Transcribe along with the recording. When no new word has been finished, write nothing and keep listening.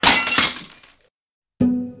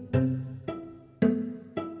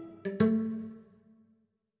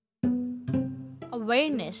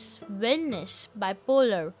awareness, wellness,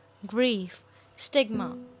 bipolar, grief,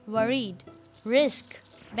 stigma, worried, risk,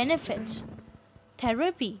 benefits,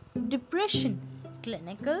 therapy, depression,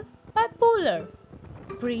 clinical, bipolar,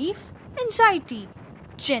 grief, anxiety,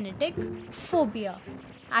 genetic, phobia,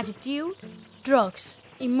 attitude, drugs,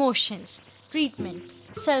 emotions, treatment,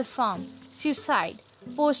 self harm, suicide,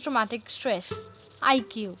 post traumatic stress,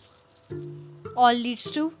 IQ, all leads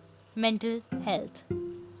to mental health.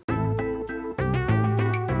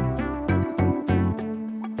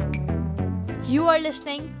 You are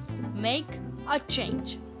listening Make a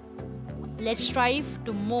Change. Let's strive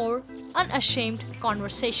to more unashamed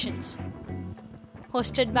conversations.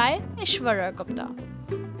 Hosted by Ishwara Gupta.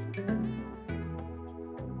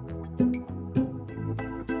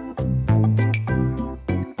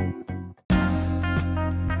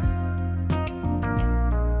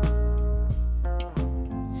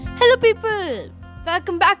 Hello, people!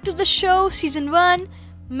 Welcome back to the show, Season 1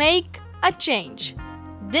 Make a Change.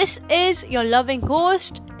 This is your loving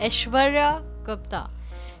host, Ishwara Gupta.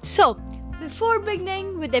 So, before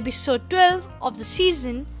beginning with episode 12 of the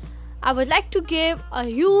season, I would like to give a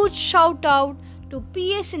huge shout out to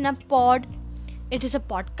PS in a Pod. It is a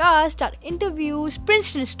podcast that interviews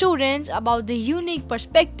Princeton students about their unique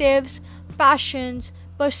perspectives, passions,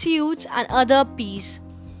 pursuits, and other P's.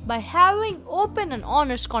 By having open and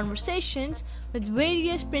honest conversations with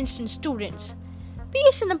various Princeton students,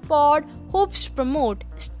 PS in a Pod hopes to promote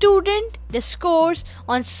student discourse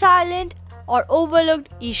on silent or overlooked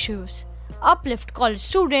issues, uplift college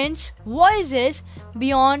students' voices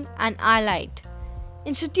beyond an highlight,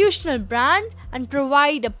 institutional brand, and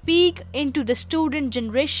provide a peek into the student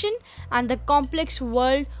generation and the complex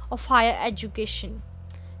world of higher education.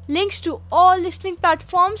 Links to all listening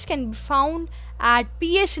platforms can be found at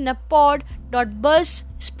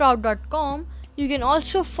psinapod.buzzsprout.com. You can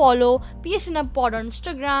also follow PSNapod on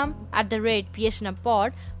Instagram at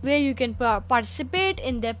 @PSNapod, where you can participate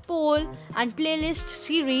in their poll and playlist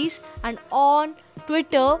series, and on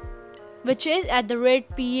Twitter, which is at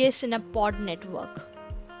 @PSNapod Network.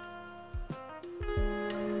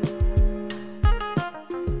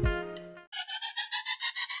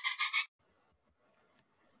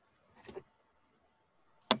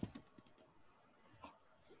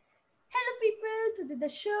 Hello, people! Today the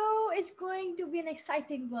show is going to be an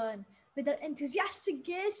exciting one with our enthusiastic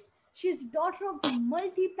guest. She is the daughter of the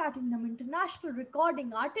multi-platinum international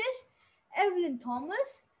recording artist Evelyn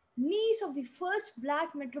Thomas, niece of the first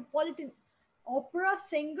Black Metropolitan Opera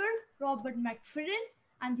singer Robert McFerrin,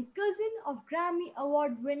 and the cousin of Grammy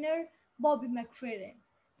Award winner Bobby McFerrin.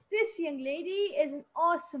 This young lady is an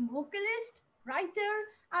awesome vocalist, writer,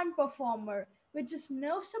 and performer, which is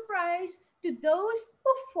no surprise to those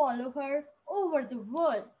who follow her over the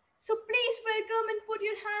world. So please welcome and put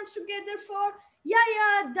your hands together for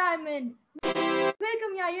Yaya Diamond.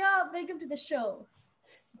 Welcome, Yaya. Welcome to the show.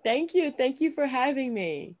 Thank you. Thank you for having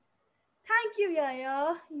me. Thank you,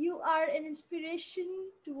 Yaya. You are an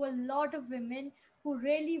inspiration to a lot of women who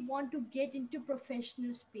really want to get into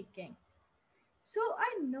professional speaking. So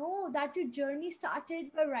I know that your journey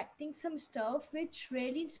started by writing some stuff which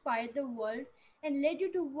really inspired the world and led you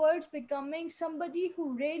towards becoming somebody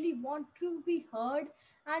who really want to be heard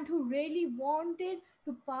and who really wanted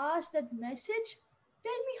to pass that message.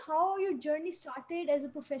 Tell me how your journey started as a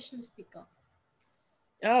professional speaker.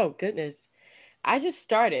 Oh goodness. I just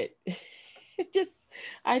started. just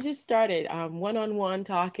I just started one-on-one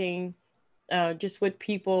talking just with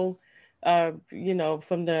people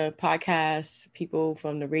from the podcast, people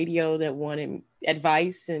from the radio that wanted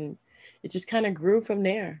advice, and it just kind of grew from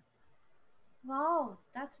there. Wow,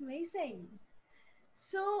 that's amazing.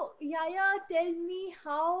 So, Yaya, tell me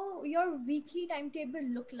how your weekly timetable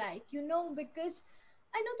look like. Because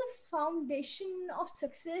I know the foundation of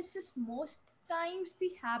success is most times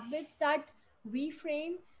the habits that we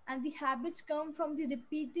frame, and the habits come from the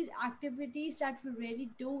repeated activities that we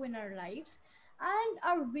really do in our lives, and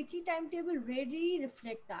our weekly timetable really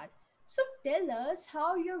reflect that. So, tell us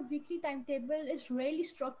how your weekly timetable is really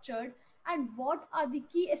structured, and what are the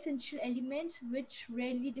key essential elements which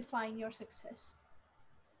really define your success.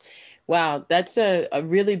 Wow, that's a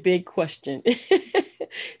really big question.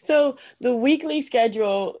 So the weekly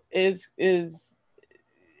schedule is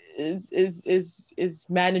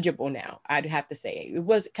manageable now. I'd have to say it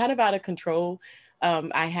was kind of out of control.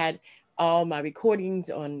 I had all my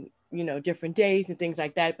recordings on different days and things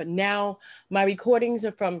like that, but now my recordings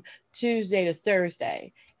are from Tuesday to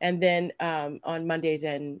Thursday, and then on Mondays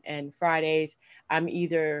and Fridays I'm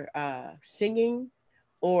either singing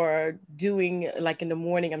or doing, like in the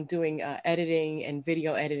morning I'm doing editing and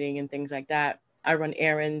video editing and things like that. I run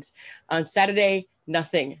errands. On Saturday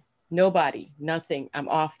Nothing, nobody, nothing. I'm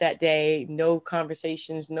off that day, no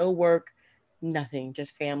conversations, no work, nothing,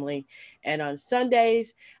 just family. And on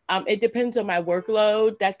Sundays, it depends on my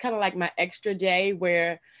workload. That's kind of like my extra day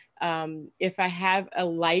where if I have a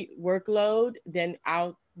light workload, then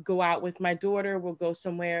I'll go out with my daughter, we'll go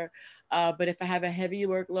somewhere. But if I have a heavy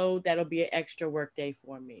workload, that'll be an extra work day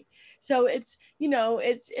for me. So it's,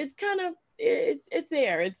 it's kind of, it's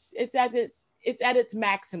there. It's at its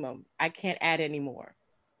maximum. I can't add any more.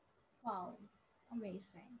 Wow,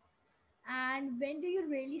 amazing. And when do you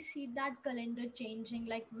really see that calendar changing?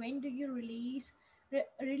 Like when do you release the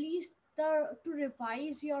to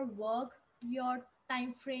revise your work, your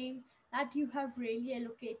time frame that you have really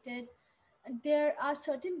allocated? There are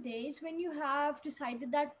certain days when you have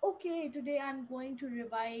decided that okay, today I'm going to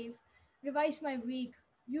revise my week.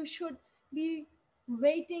 You should be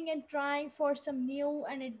waiting and trying for some new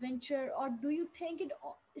and adventure, or do you think it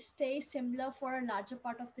stays similar for a larger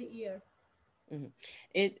part of the year? Mhm.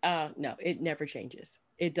 It no, it never changes.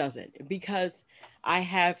 It doesn't, because I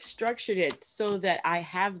have structured it so that I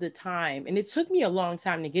have the time, and it took me a long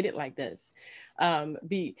time to get it like this.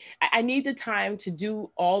 I need the time to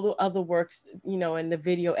do all the other works, and the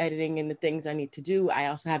video editing and the things I need to do. I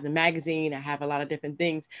also have the magazine. I have a lot of different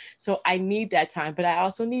things, so I need that time. But I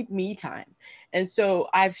also need me time, and so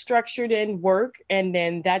I've structured in work, and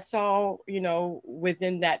then that's all,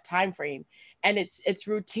 within that time frame, and it's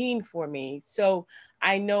routine for me. So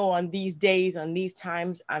I know on these days, on these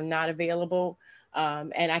times, I'm not available.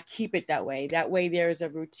 And I keep it that way. That way, there's a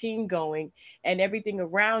routine going, and everything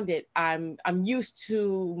around it. I'm used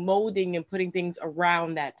to molding and putting things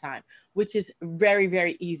around that time, which is very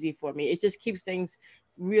very easy for me. It just keeps things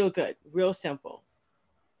real good, real simple.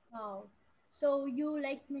 Wow. So you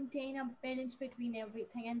like maintain a balance between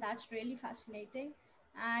everything, and that's really fascinating.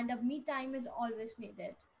 And a me time is always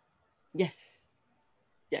needed. Yes,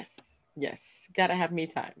 yes, yes. Gotta have me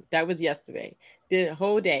time. That was yesterday. Did a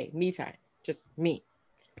whole day me time, just me.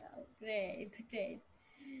 Oh, great, great.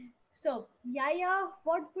 So, Yaya,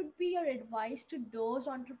 what would be your advice to those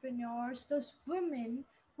entrepreneurs, those women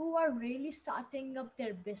who are really starting up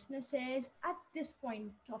their businesses at this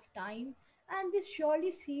point of time, and they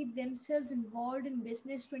surely see themselves involved in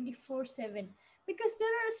business 24/7 because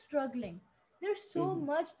they are struggling. There's so Mhm.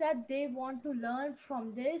 much that they want to learn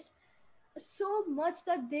from this, so much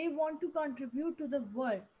that they want to contribute to the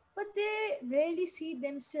world, but they rarely see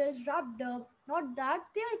themselves wrapped up. Not that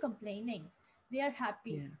they are complaining, they are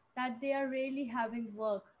happy Yeah. that they are really having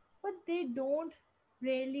work, but they don't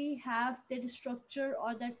really have that structure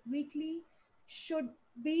or that weekly should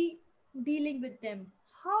be dealing with them.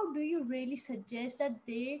 How do you really suggest that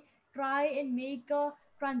they try and make a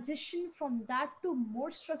transition from that to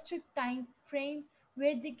more structured time frame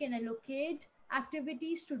where they can allocate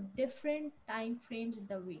activities to different time frames in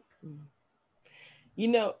the week? Mm.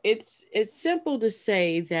 It's simple to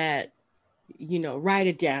say that, write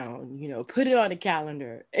it down, put it on a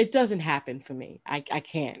calendar. It doesn't happen for me. I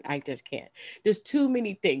can't. I just can't. There's too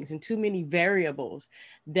many things and too many variables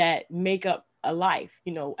that make up a life.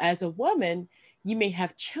 As a woman, you may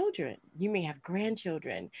have children, you may have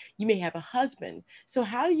grandchildren, you may have a husband. So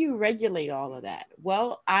how do you regulate all of that?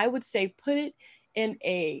 Well, I would say put it in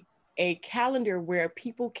a calendar where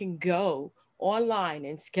people can go online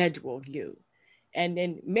and schedule you, and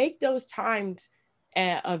then make those times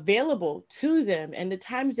available to them. And the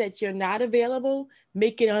times that you're not available,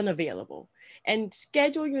 make it unavailable and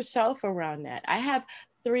schedule yourself around that. I have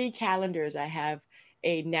three calendars. I have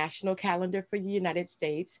a national calendar for the United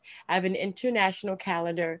States, I have an international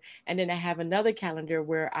calendar, and then I have another calendar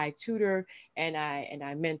where I tutor and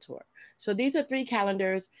I mentor. So these are three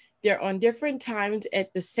calendars. They're on different times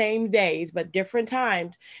at the same days, but different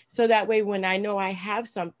times. So that way, when I know I have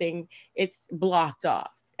something, it's blocked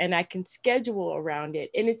off and I can schedule around it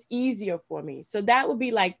and it's easier for me. So that would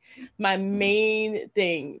be like my main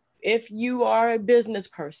thing. If you are a business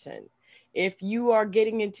person, if you are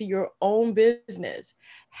getting into your own business,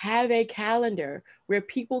 have a calendar where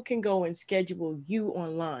people can go and schedule you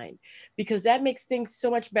online, because that makes things so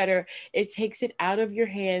much better. It takes it out of your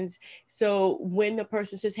hands. So when the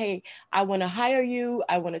person says, hey, I want to hire you,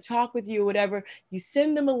 I want to talk with you, whatever, you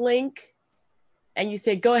send them a link and you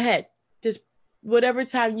say, go ahead, just whatever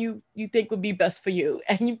time you think would be best for you,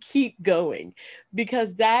 and you keep going.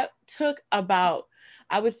 Because that took about,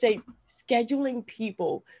 I would say, scheduling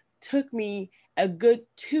people took me a good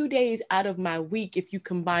 2 days out of my week if you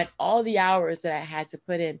combine all the hours that I had to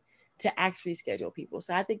put in to actually schedule people.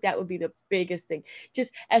 So I think that would be the biggest thing.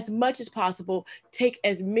 Just as much as possible, take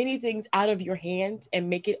as many things out of your hands and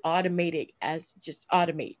make it automated, as just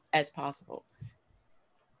automate as possible.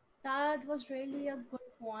 That was really a good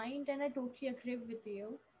point, and I totally agree with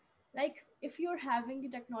you. Like, if you're having the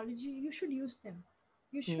technology, you should use them.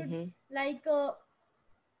 You should, Mm-hmm. like,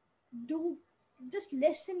 do just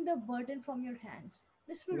lessen the burden from your hands.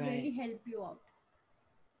 This will really Right. help you out.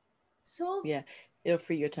 So, Yeah. It'll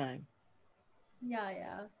free your time. yeah,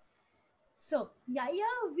 yeah. So, yeah,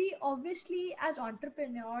 yeah, we obviously, as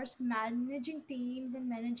entrepreneurs, managing teams and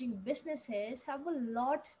managing businesses, have a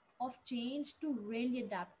lot of change to really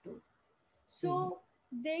adapt to. Mm-hmm. So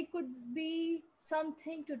they could be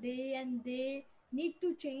something today and they need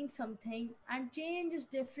to change something, and change is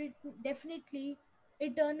definitely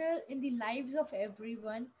eternal in the lives of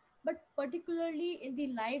everyone, but particularly in the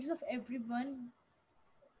lives of every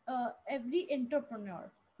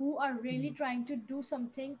entrepreneur who are really Mm-hmm. trying to do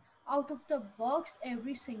something out of the box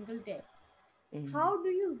every single day. Mm-hmm. How do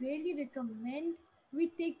you really recommend we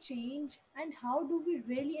take change, and how do we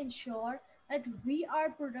really ensure that we are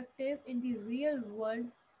productive in the real world?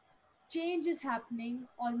 Change is happening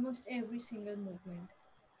almost every single movement.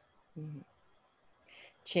 Mm-hmm.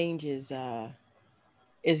 Change is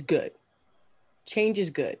good. Change is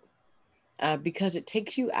good because it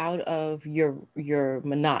takes you out of your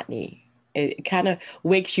monotony. It kind of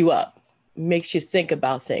wakes you up, makes you think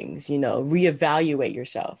about things, reevaluate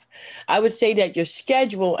yourself. I would say that your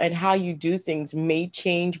schedule and how you do things may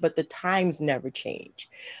change, but the times never change.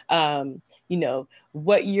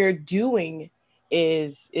 What you're doing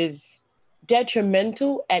is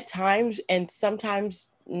detrimental at times and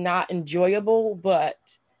sometimes not enjoyable,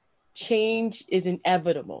 but change is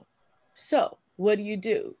inevitable. So, what do you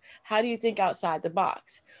do? How do you think outside the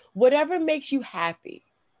box? Whatever makes you happy.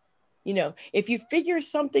 If you figure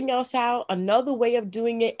something else out, another way of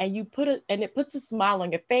doing it, and it puts a smile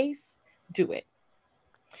on your face, do it.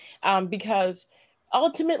 Because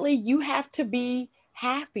ultimately, you have to be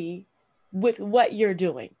happy with what you're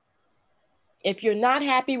doing. If you're not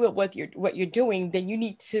happy with what you're doing, then you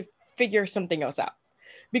need to figure something else out,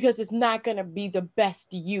 because it's not going to be the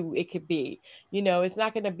best you it could be. It's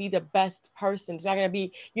not going to be the best person.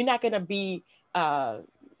 You're not going to be uh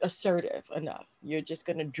assertive enough. You're just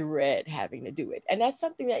going to dread having to do it, and that's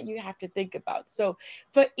something that you have to think about. So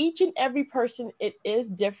for each and every person, it is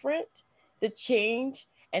different, the change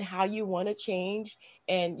and how you want to change.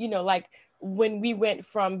 And like when we went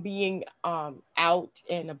from being out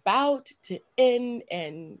and about to in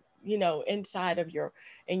and inside of your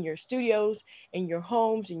studios, in your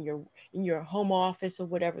homes, in your home office, or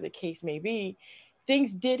whatever the case may be,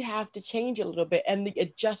 things did have to change a little bit, and the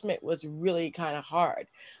adjustment was really kind of hard.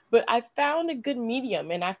 But I found a good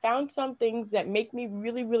medium, and I found some things that make me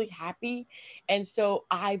really, really happy. And so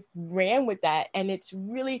I ran with that, and it's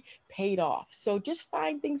really paid off. So just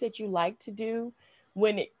find things that you like to do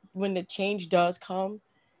when the change does come.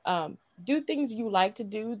 Do things you like to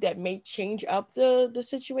do that may change up the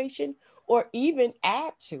situation or even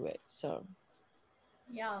add to it. So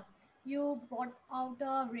Yeah, you brought out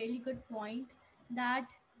a really good point, that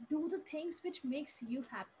do the things which makes you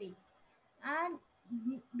happy, and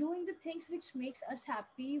doing the things which makes us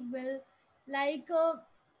happy will, like,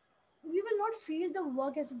 we will not feel the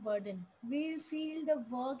work as a burden. We'll feel the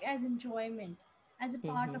work as enjoyment, as a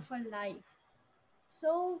part mhm, of our life.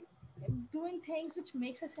 So doing things which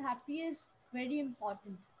makes us happy is very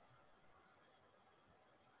important.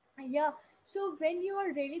 Yeah, so when you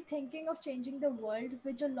are really thinking of changing the world,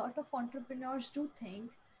 which a lot of entrepreneurs do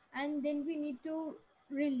think, and then we need to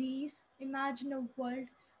imagine a world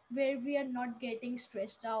where we are not getting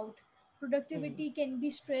stressed out. mhm, Productivity can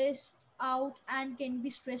be stressed out and can be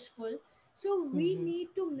stressful. So we mhm, need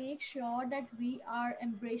to make sure that we are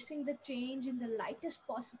embracing the change in the lightest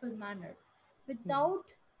possible manner, mhm,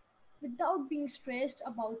 without being stressed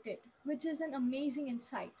about it, which is an amazing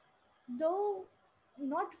insight. Though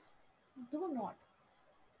not though not.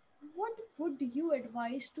 What would you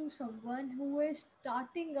advise to someone who is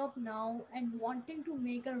starting up now and wanting to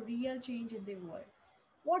make a real change in the world?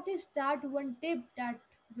 What is that one tip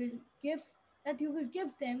will give that you will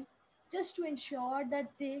give them, just to ensure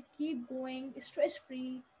that they keep going stress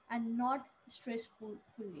free and not stressful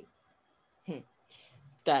fully? hmm.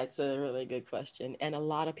 That's a really good question. And a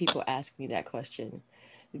lot of people ask me that question.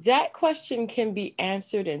 That question can be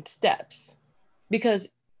answered in steps, because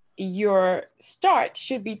your start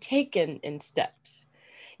should be taken in steps.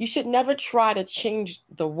 You should never try to change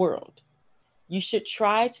the world. You should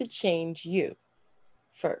try to change you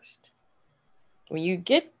first. When you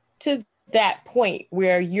get to that point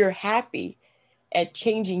where you're happy at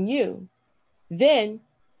changing you, then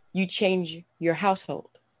you change your household.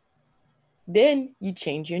 Then you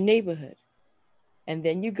change your neighborhood. And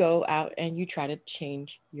then you go out and you try to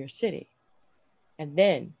change your city. And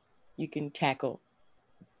then you can tackle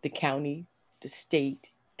the county, the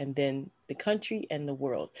state, and then the country and the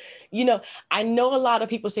world. You know, I know a lot of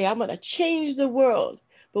people say, I'm going to change the world.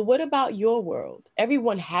 But what about your world?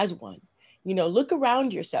 Everyone has one. You know, look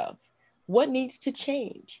around yourself. What needs to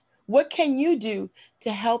change? What can you do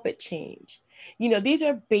to help it change? You know, these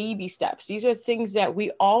are baby steps. These are things that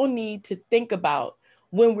we all need to think about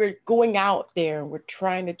when we're going out there and we're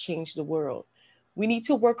trying to change the world. We need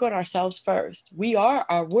to work on ourselves first. We are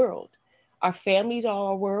our world. Our families are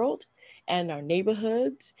our world, and our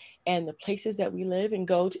neighborhoods and the places that we live and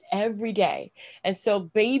go to every day. And so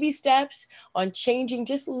baby steps on changing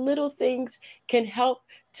just little things can help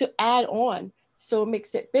to add on, so it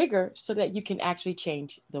makes it bigger so that you can actually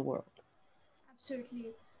change the world.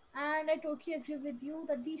 Absolutely. And I totally agree with you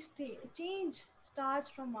that change starts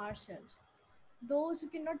from ourselves. Those who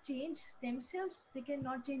cannot change themselves, they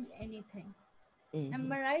cannot change anything.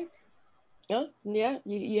 Am Mm-hmm. I right? Oh, yeah,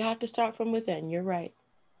 you have to start from within. You're right.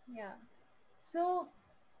 Yeah. So,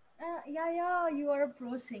 yeah, you are a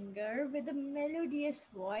pro singer with a melodious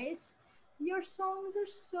voice. Your songs are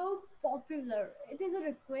so popular. It is a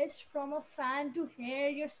request from a fan to hear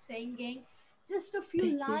your singing. Just a few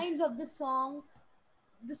Thank you. lines of the song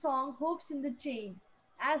Hopes in the Chain,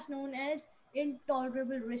 as known as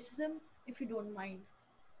Intolerable Racism, if you don't mind.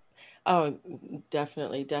 Oh,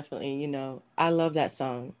 definitely, definitely. You know, I love that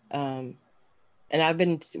song. And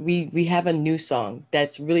we have a new song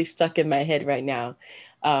that's really stuck in my head right now.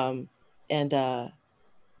 Um, and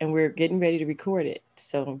and we're getting ready to record it.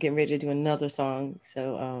 So I'm getting ready to do another song.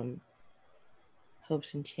 So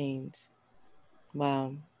Hopes and Chains.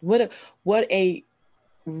 Wow. What a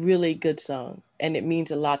really good song. And it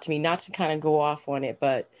means a lot to me. Not to kind of go off on it,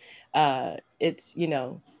 but it's, you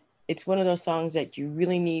know, it's one of those songs that you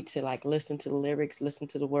really need to like listen to the lyrics, listen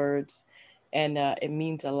to the words, and it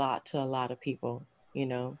means a lot to a lot of people, you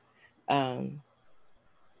know. Um,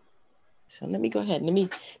 so let me go ahead. Let me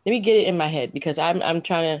get it in my head because I'm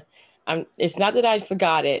trying to it's not that I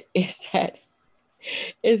forgot it, it's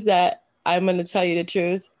that I'm gonna tell you the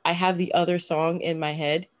truth. I have the other song in my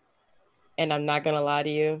head, and I'm not gonna lie to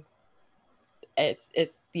you. It's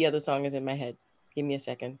the other song is in my head. Give me a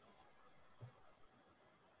second.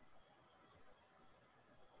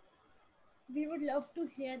 We would love to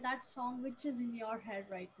hear that song which is in your head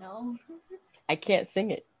right now. I can't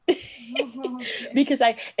sing it. Okay. Because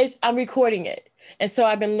I'm recording it. And so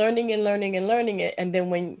I've been learning and learning and learning it. And then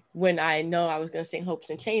when I know I was gonna sing Hopes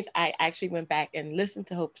and Chains, I actually went back and listened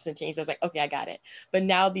to Hopes and Chains. I was like, okay, I got it. But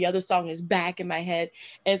now the other song is back in my head.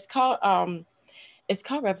 It's called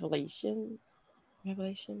Revelation.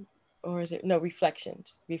 Revelation? Or is it no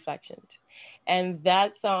Reflections? Reflections. And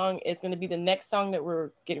that song is gonna be the next song that we're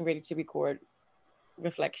getting ready to record,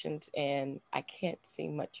 Reflections, and I can't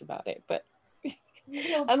sing much about it, but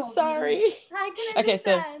No I'm problem. sorry. I can Okay,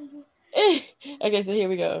 so understand. okay, so here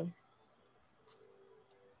we go.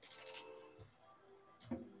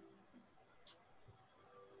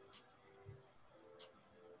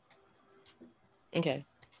 Okay.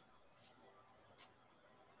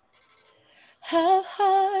 How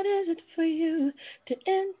hard is it for you to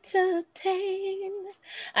entertain?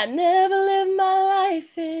 I never lived my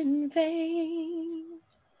life in vain.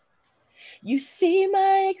 You see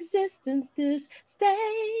my existence disdain,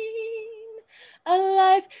 a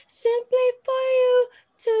life simply for you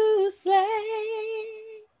to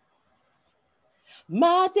slay.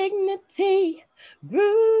 My dignity bruised,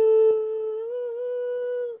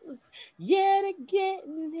 yet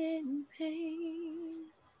again in pain.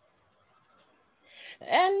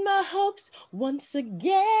 And my hopes once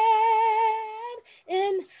again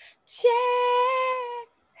in chains.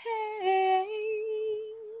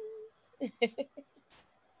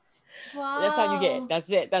 That's all you get. Wow. That's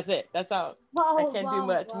it. That's it. That's all. I Wow, can't do wow,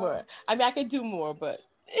 much wow. more. I mean, I can do more, but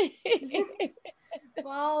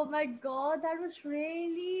Wow, my God, that was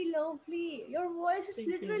really lovely. Your voice is thank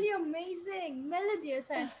you. literally amazing, melodious,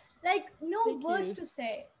 and like no Thank words you. to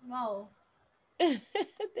say. Wow.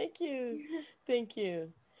 Thank you. Thank you.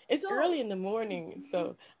 It's So, early in the morning,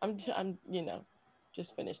 so I'm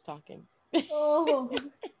just finished talking. oh,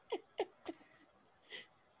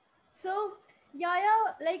 so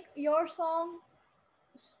Yaya, like your song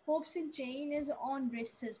 "Hopes in Chain" is on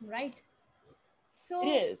racism, right? It So,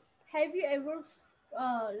 is. have you ever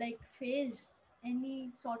like faced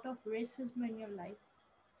any sort of racism in your life?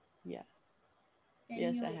 Yeah. Can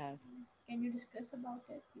Yes, I you have. can you discuss about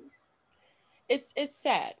it, please? It's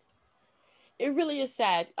sad. It really is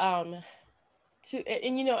sad. To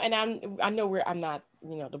and you know, and I know I'm not,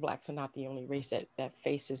 you know, the blacks are not the only race that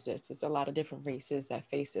faces this. There's a lot of different races that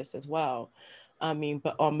face this as well. I mean,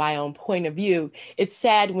 but on my own point of view, it's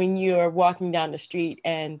sad when you're walking down the street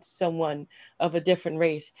and someone of a different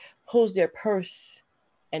race pulls their purse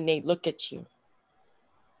and they look at you.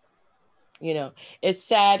 You know, it's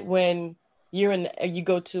sad when you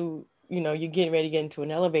go to, you're getting ready to get into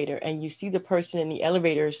an elevator and you see the person in the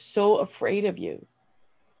elevator so afraid of you,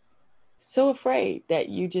 so afraid that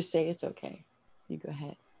you just say, it's okay, you go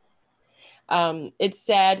ahead. It's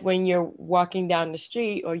sad when you're walking down the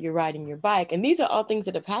street or you're riding your bike. And these are all things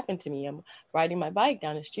that have happened to me. I'm riding my bike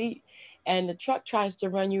down the street and the truck tries to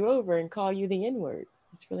run you over and call you the N-word.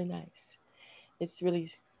 It's really nice. It's really,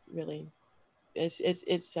 really, it's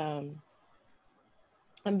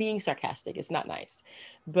I'm being sarcastic. It's not nice,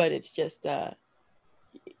 but it's just,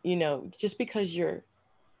 just because you're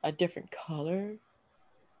a different color,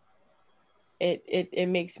 it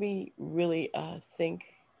makes me really think,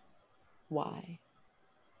 why?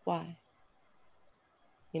 Why?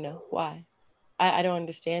 Why? I don't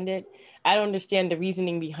understand it. I don't understand the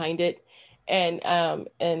reasoning behind it. And of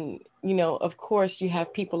course you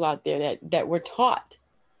have people out there that were taught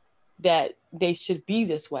that they should be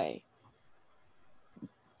this way.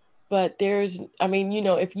 But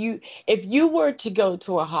if you were to go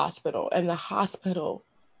to a hospital and the hospital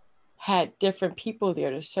had different people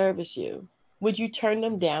there to service you, would you turn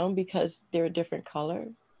them down because they're a different color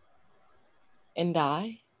and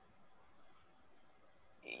die?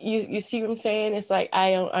 You see what I'm saying? It's like,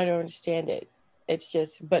 I don't understand it. It's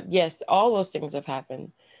just, but yes, all those things have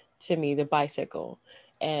happened to me, the bicycle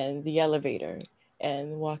and the elevator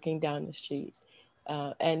and walking down the street,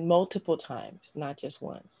 and multiple times, not just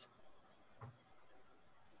once.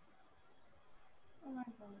 Oh my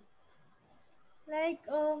god. Like,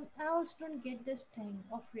 I also don't get this thing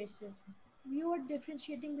of racism. You are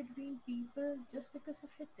differentiating between people just because of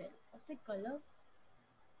the color.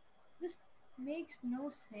 This makes no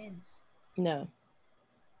sense. No,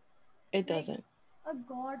 it Like, doesn't.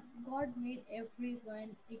 God made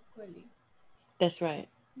everyone equally. That's right.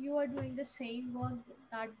 You are doing the same work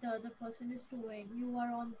that the other person is doing. You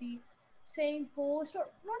are on the same post or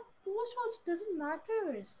not post also doesn't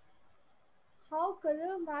matter. How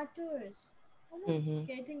color matters. I'm not Mm-hmm.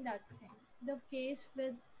 getting that thing. The case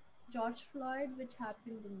with George Floyd, which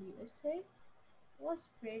happened in USA, was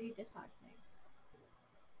very disheartening.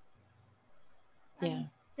 Yeah. And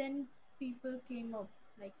then people came up,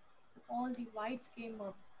 like all the whites came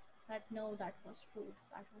up, that no, that was true,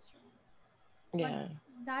 that was wrong. But Yeah.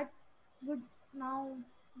 that would now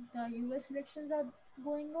the US elections are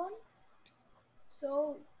going on,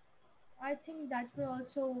 so I think that will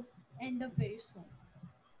also end up very soon.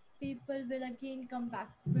 People will come back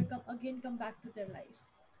to their lives.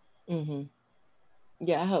 Mm-hmm.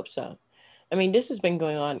 Yeah, I hope so. I mean, this has been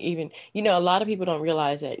going on even, a lot of people don't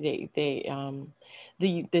realize that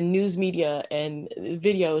the news media and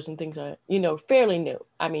videos and things are, fairly new.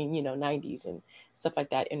 I mean, 90s and stuff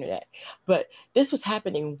like that, internet. But this was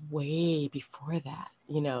happening way before that,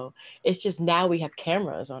 It's just now we have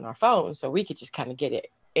cameras on our phones, so we could just kind of get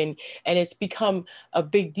it. And it's become a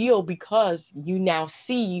big deal because you now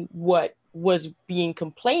see what was being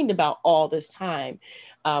complained about all this time,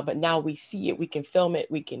 but now we see it, we can film it,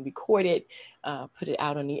 we can record it, put it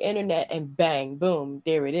out on the internet, and bang, boom,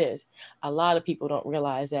 there it is. A lot of people don't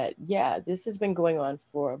realize that, yeah, this has been going on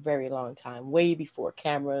for a very long time, way before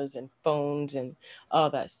cameras and phones and all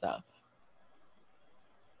that stuff.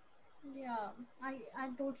 Yeah, I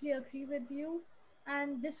totally agree with you.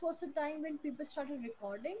 And this was the time when people started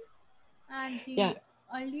recording, and Yeah, the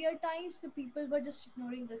earlier times, the people were just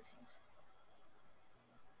ignoring the things.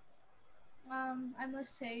 I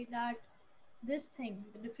must say that this thing,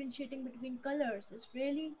 the differentiating between colors, is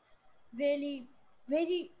really, really,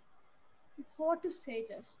 very, what to say,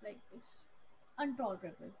 just like it's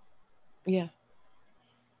intolerable. yeah,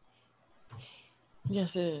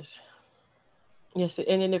 yes, it is. Yes,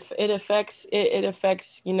 and it affects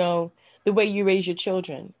the way you raise your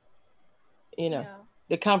children, you know Yeah,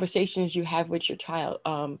 the conversations you have with your child.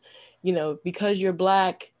 Because you're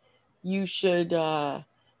black, you should,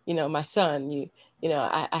 my son,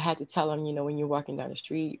 I had to tell him, when you're walking down the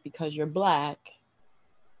street, because you're black,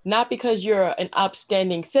 not because you're an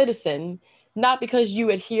upstanding citizen, not because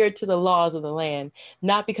you adhere to the laws of the land,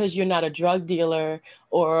 not because you're not a drug dealer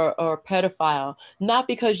or a pedophile, not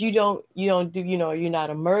because you don't do, you're not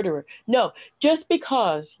a murderer. No, just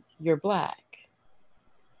because you're black.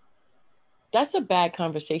 That's a bad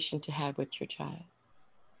conversation to have with your child.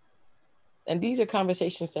 And these are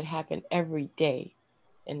conversations that happen every day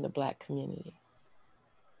in the black community.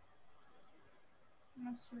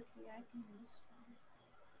 absolutely, I can understand.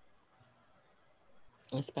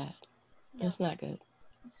 It's bad. Yeah, It's not good.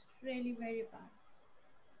 It's really very bad.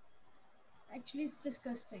 Actually, it's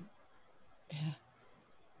disgusting. Yeah.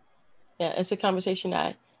 Yeah, it's a conversation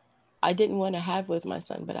I didn't want to have with my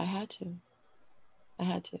son, but I had to. I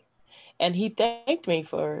had to. And he thanked me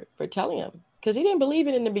for telling him because he didn't believe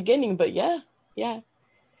it in the beginning, but yeah, yeah,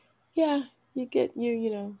 yeah, he got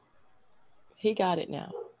it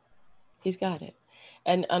now. He's got it.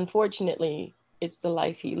 And unfortunately, it's the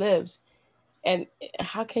life he lives. And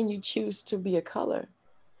how can you choose to be a color?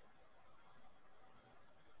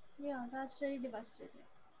 Yeah, that's very devastating.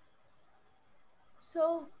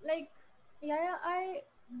 So, like, yeah, yeah, I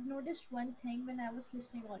noticed one thing when I was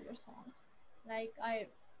listening all your songs. Like,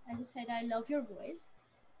 as I said, I love your voice.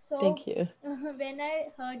 So, Thank you. when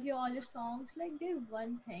I heard all your songs, like, there's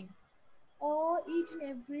one thing. Or each and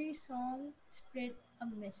every song spread a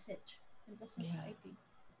message in the Yeah. society.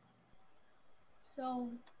 So,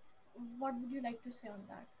 what would you like to say on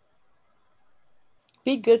that?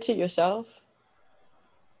 Be good to yourself.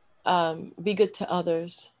 Be good to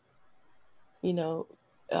others. You know,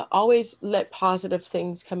 always let positive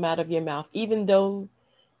things come out of your mouth, even though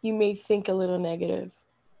you may think a little negative.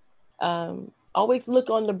 Always look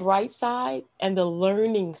on the bright side and the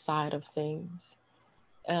learning side of things.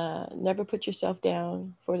 Never put yourself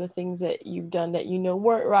down for the things that you've done that you know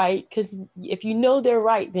weren't right, because if you know they're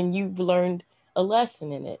right, then you've learned a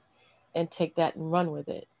lesson in it, and take that and run with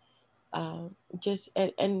it. Just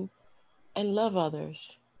and love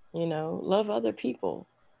others. Love other people.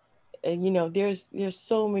 And there's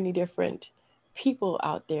so many different people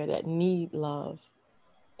out there that need love,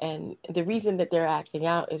 and the reason that they're acting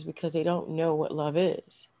out is because they don't know what love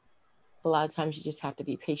is. A lot of times you just have to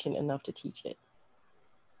be patient enough to teach it.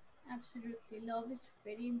 Absolutely. Love is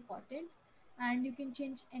very important, and you can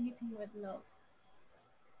change anything with love.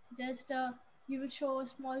 Just you will show a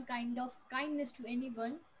small kind of kindness to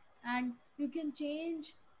anyone, and you can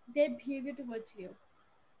change their behavior towards you.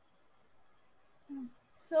 Hmm.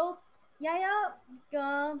 So, yeah,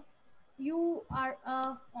 yeah, you are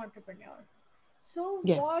a entrepreneur. So,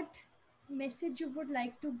 Yes. what message you would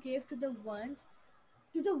like to give to the ones,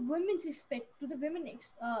 to the women's expect, to the women,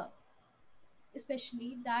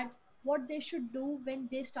 especially that what they should do when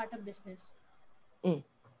they start a business? Mm.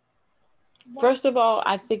 What? First of all,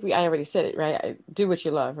 I think I already said it, right? Do what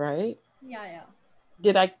you love, right? Yeah, yeah.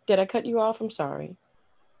 Did I cut you off? I'm sorry.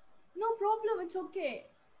 No problem. It's okay.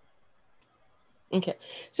 Okay.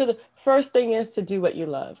 So the first thing is to do what you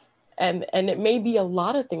love. And it may be a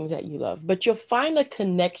lot of things that you love, but you'll find a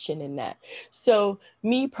connection in that. So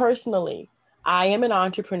me personally, I am an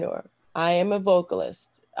entrepreneur. I am a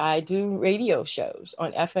vocalist. I do radio shows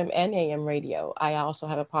on FM and AM radio. I also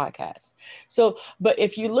have a podcast. So, but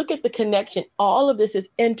if you look at the connection, all of this is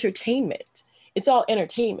entertainment. It's all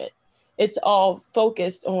entertainment. It's all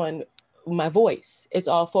focused on my voice. It's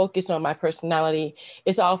all focused on my personality.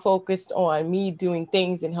 It's all focused on me doing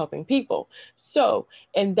things and helping people. So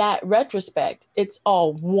in that retrospect, it's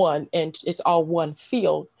all one, and it's all one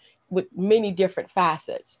field with many different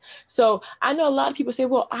facets. So I know a lot of people say,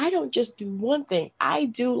 well, I don't just do one thing. I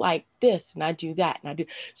do like this and I do that and I do.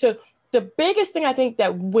 So the biggest thing I think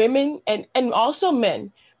that women and also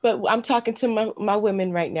men, but I'm talking to my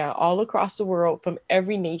women right now, all across the world from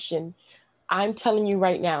every nation. I'm telling you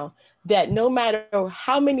right now that no matter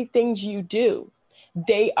how many things you do,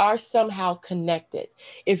 they are somehow connected.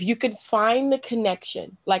 If you could find the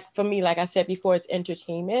connection, like for me, like I said before, it's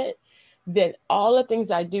entertainment, then all the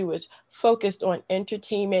things I do is focused on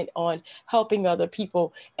entertainment, on helping other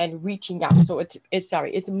people and reaching out. So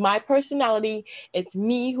it's my personality, it's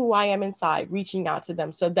me who I am inside, reaching out to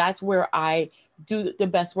them. So that's where I do the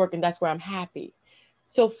best work, and that's where I'm happy.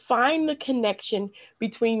 So find the connection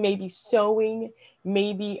between maybe sewing,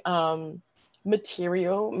 maybe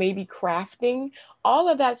material, maybe crafting. All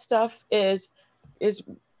of that stuff is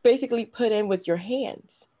basically put in with your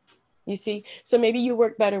hands. You see, so maybe you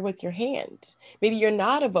work better with your hands. Maybe you're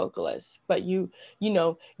not a vocalist, but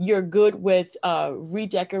you're good with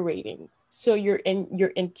redecorating. So you're in your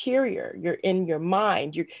interior, you're in your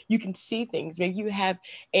mind, you can see things. Maybe you have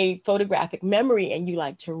a photographic memory and you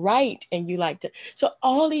like to write and you like to. So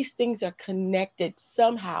all these things are connected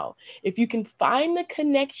somehow. If you can find the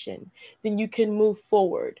connection, then you can move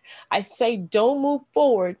forward. I say don't move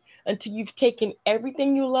forward until you've taken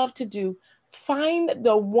everything you love to do. Find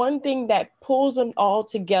the one thing that pulls them all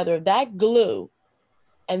together, that glue,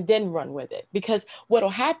 and then run with it. Because what'll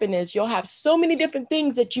happen is you'll have so many different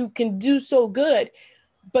things that you can do so good,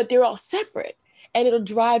 but they're all separate. And it'll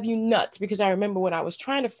drive you nuts. Because I remember when I was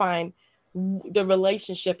trying to find the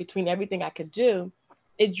relationship between everything I could do,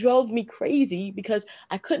 it drove me crazy because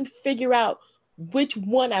I couldn't figure out which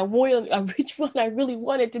one I wanted, which one I really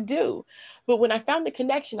wanted to do. But when I found the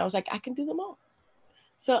connection, I was like, I can do them all.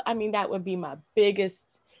 So, I mean, that would be my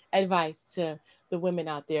biggest advice to the women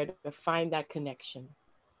out there, to find that connection.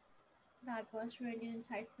 That was really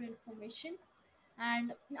insightful information.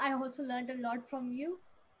 And I also learned a lot from you.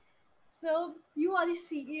 So, you are the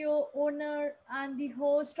CEO, owner, and the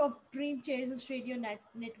host of Dream Chasers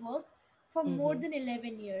Network for more Hmm. than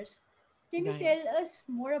 11 years. Can you Right. tell us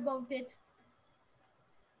more about it?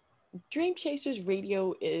 Dream Chasers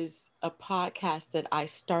Radio is a podcast that I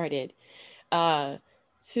started uh,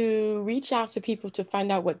 to reach out to people to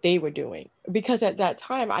find out what they were doing. Because at that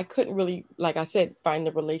time, I couldn't really, like I said, find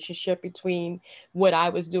the relationship between what I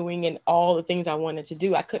was doing and all the things I wanted to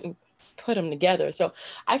do. I couldn't put them together. So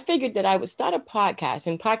I figured that I would start a podcast,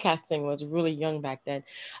 and podcasting was really young back then.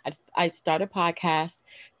 I'd start a podcast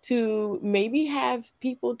to maybe have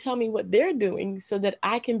people tell me what they're doing so that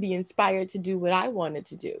I can be inspired to do what I wanted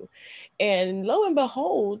to do. And lo and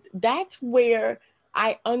behold, that's where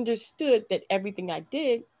I understood that everything I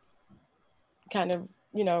did kind of,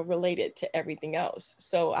 related to everything else.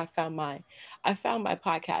 So I found my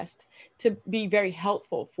podcast to be very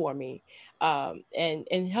helpful for me,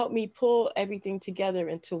 and help me pull everything together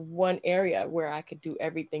into one area where I could do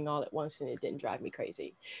everything all at once and it didn't drive me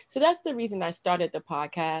crazy. So that's the reason I started the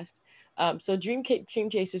podcast. So Dream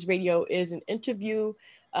Chasers Radio is an interview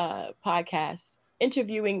podcast,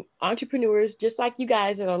 interviewing entrepreneurs just like you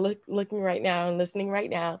guys that are looking right now and listening right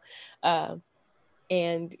now, uh,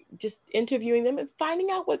 and just interviewing them and finding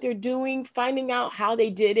out what they're doing, finding out how they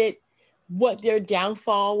did it, what their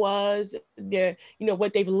downfall was,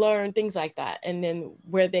 what they've learned, things like that, and then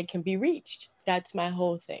where they can be reached. That's my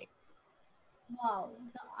whole thing. Wow,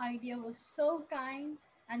 the idea was so kind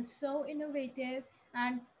and so innovative,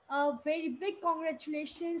 and a very big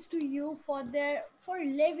congratulations to you for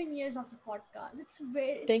 11 years of the podcast. It's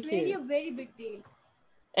Thank really you. a very big deal.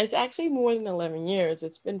 It's actually more than 11 years.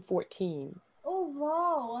 It's been 14. Oh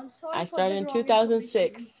wow, I'm I sorry for started the in wrong information.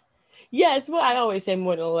 2006. Yeah, it's what I always say,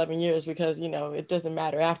 more than 11 years, because, it doesn't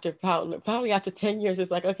matter. After probably after 10 years,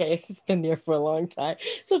 it's like, okay, it's been there for a long time.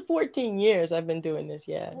 So 14 years I've been doing this.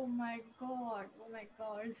 Yeah. Oh my god,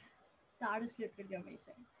 that is literally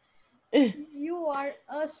amazing. You are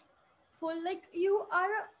full, like you are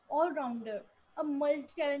a all-rounder, a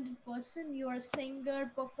multi-talented person. You are a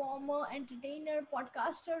singer, performer, entertainer,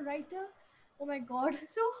 podcaster, writer. Oh my god.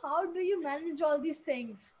 So how do you manage all these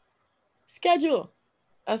things? Schedule,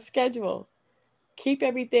 a schedule. Keep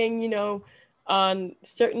everything, on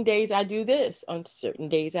certain days I do this, on certain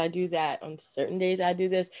days I do that, on certain days I do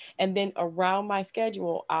this. And then around my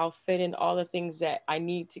schedule, I'll fit in all the things that I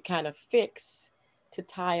need to kind of fix to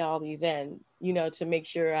tie all these in, to make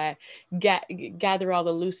sure I gather all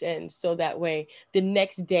the loose ends. So that way, the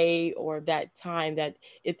next day or that time, that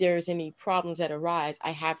if there's any problems that arise,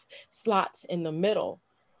 I have slots in the middle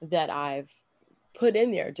that I've put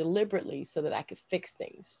in there deliberately so that I could fix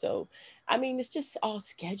things. So, I mean, it's just all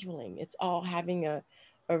scheduling. It's all having a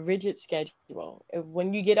rigid schedule.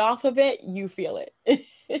 When you get off of it, you feel it.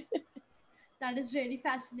 That is really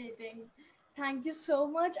fascinating. Thank you so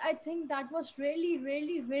much. I think that was really,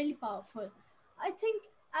 really, really powerful. I think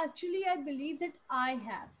actually, I believe that I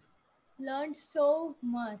have learned so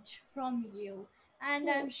much from you, and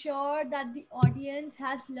I'm Oh, sure that the audience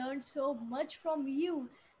has learned so much from you.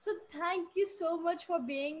 So, thank you so much for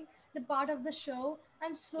being the part of the show.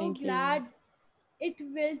 I'm so thank you. glad it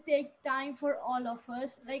will take time for all of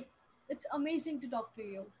us. Like, it's amazing to talk to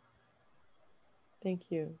you.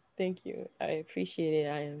 Thank you. Thank you. I appreciate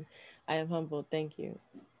it. I am humbled. Thank you.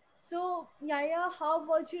 So, Yaya, how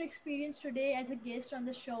was your experience today as a guest on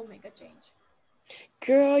the show Make a Change?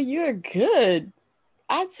 Girl, you're good.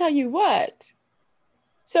 I tell you what.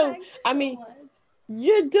 So, Thank you I so mean, much.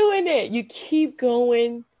 you're doing it. You keep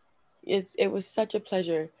going. It was such a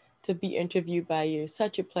pleasure to be interviewed by you.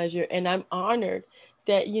 Such a pleasure, and I'm honored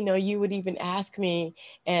that you would even ask me.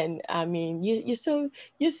 And I mean, you're so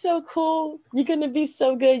cool. You're gonna be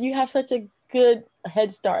so good. You have such a good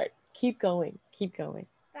head start. Keep going. Keep going.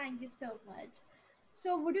 Thank you so much.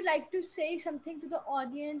 So, would you like to say something to the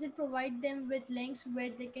audience and provide them with links where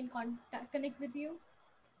they can connect with you?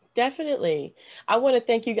 Definitely. I want to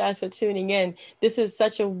thank you guys for tuning in. This is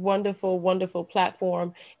such a wonderful, wonderful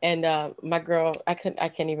platform. And my girl, I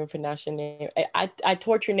can't even pronounce your name. I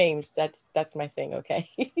torture names. That's my thing, okay?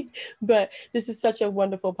 But this is such a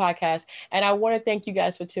wonderful podcast. And I want to thank you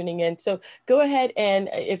guys for tuning in. So go ahead, and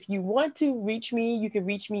if you want to reach me, you can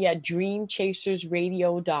reach me at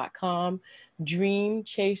dreamchasersradio.com.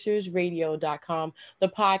 dreamchasersradio.com. The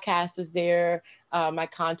podcast is there. My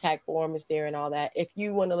contact form is there and all that. If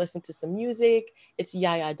you want to listen to some music, it's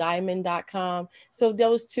yayadiamond.com. So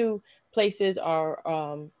those two places are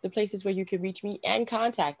the places where you can reach me and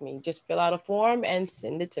contact me. Just fill out a form and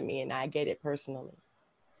send it to me, and I get it personally.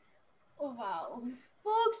 Oh, wow.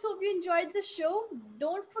 Folks, hope you enjoyed the show.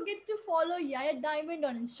 Don't forget to follow Yaya Diamond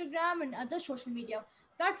on Instagram and other social media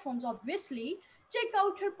platforms, obviously. Check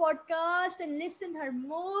out her podcast and listen her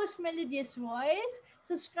most melodious voice.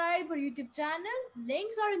 Subscribe her YouTube channel.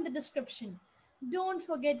 Links are in the description. Don't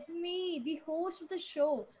forget me, the host of the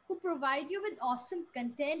show, who provide you with awesome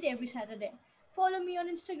content every Saturday. Follow me on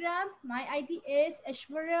Instagram. My ID is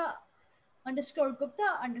Aishwarya underscore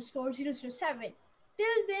Gupta underscore 007.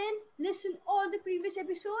 Till then, listen all the previous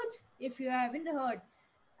episodes if you haven't heard,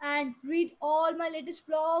 and read all my latest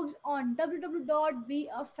blogs on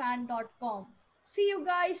www.beafan.com. See you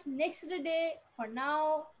guys next Saturday. For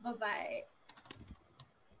now, bye bye.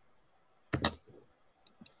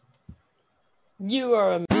 You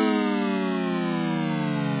are